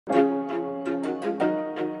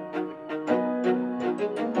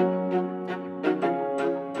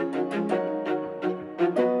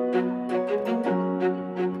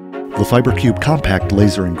FiberCube Compact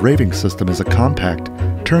laser engraving system is a compact,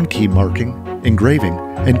 turnkey marking, engraving,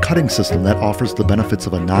 and cutting system that offers the benefits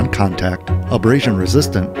of a non-contact,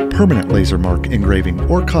 abrasion-resistant, permanent laser mark engraving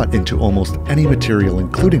or cut into almost any material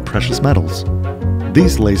including precious metals.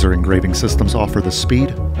 These laser engraving systems offer the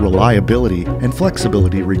speed, reliability, and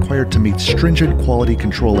flexibility required to meet stringent quality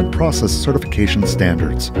control and process certification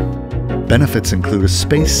standards. Benefits include a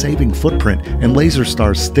space-saving footprint and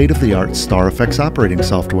LaserStar's state-of-the-art StarFX operating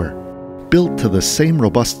software. Built to the same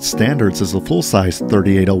robust standards as the full-size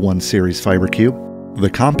 3801 Series FiberCube, the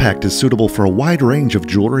Compact is suitable for a wide range of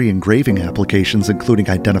jewelry engraving applications including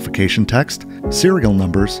identification text, serial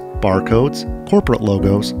numbers, barcodes, corporate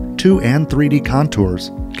logos, 2 and 3D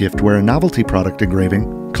contours, giftware and novelty product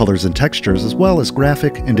engraving, colors and textures, as well as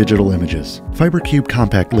graphic and digital images. FiberCube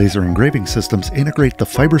Compact laser engraving systems integrate the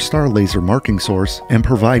FiberStar laser marking source and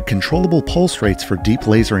provide controllable pulse rates for deep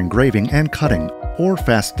laser engraving and cutting, or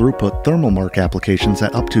fast throughput thermal mark applications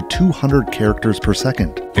at up to 200 characters per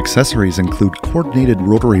second. Accessories include coordinated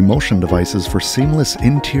rotary motion devices for seamless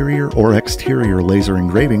interior or exterior laser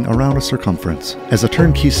engraving around a circumference. As a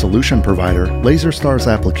turnkey solution provider, LaserStar's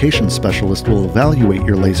application specialist will evaluate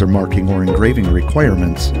your laser marking or engraving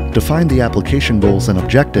requirements, define the application goals and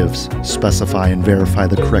objectives, specify and verify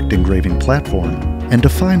the correct engraving platform, and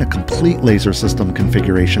define a complete laser system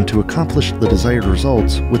configuration to accomplish the desired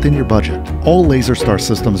results within your budget. All LaserStar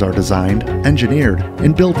systems are designed, engineered,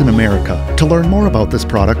 and built in America. To learn more about this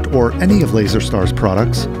product or any of LaserStar's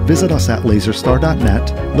products, visit us at LaserStar.net,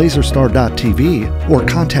 LaserStar.TV, or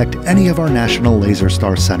contact any of our national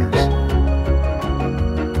LaserStar centers.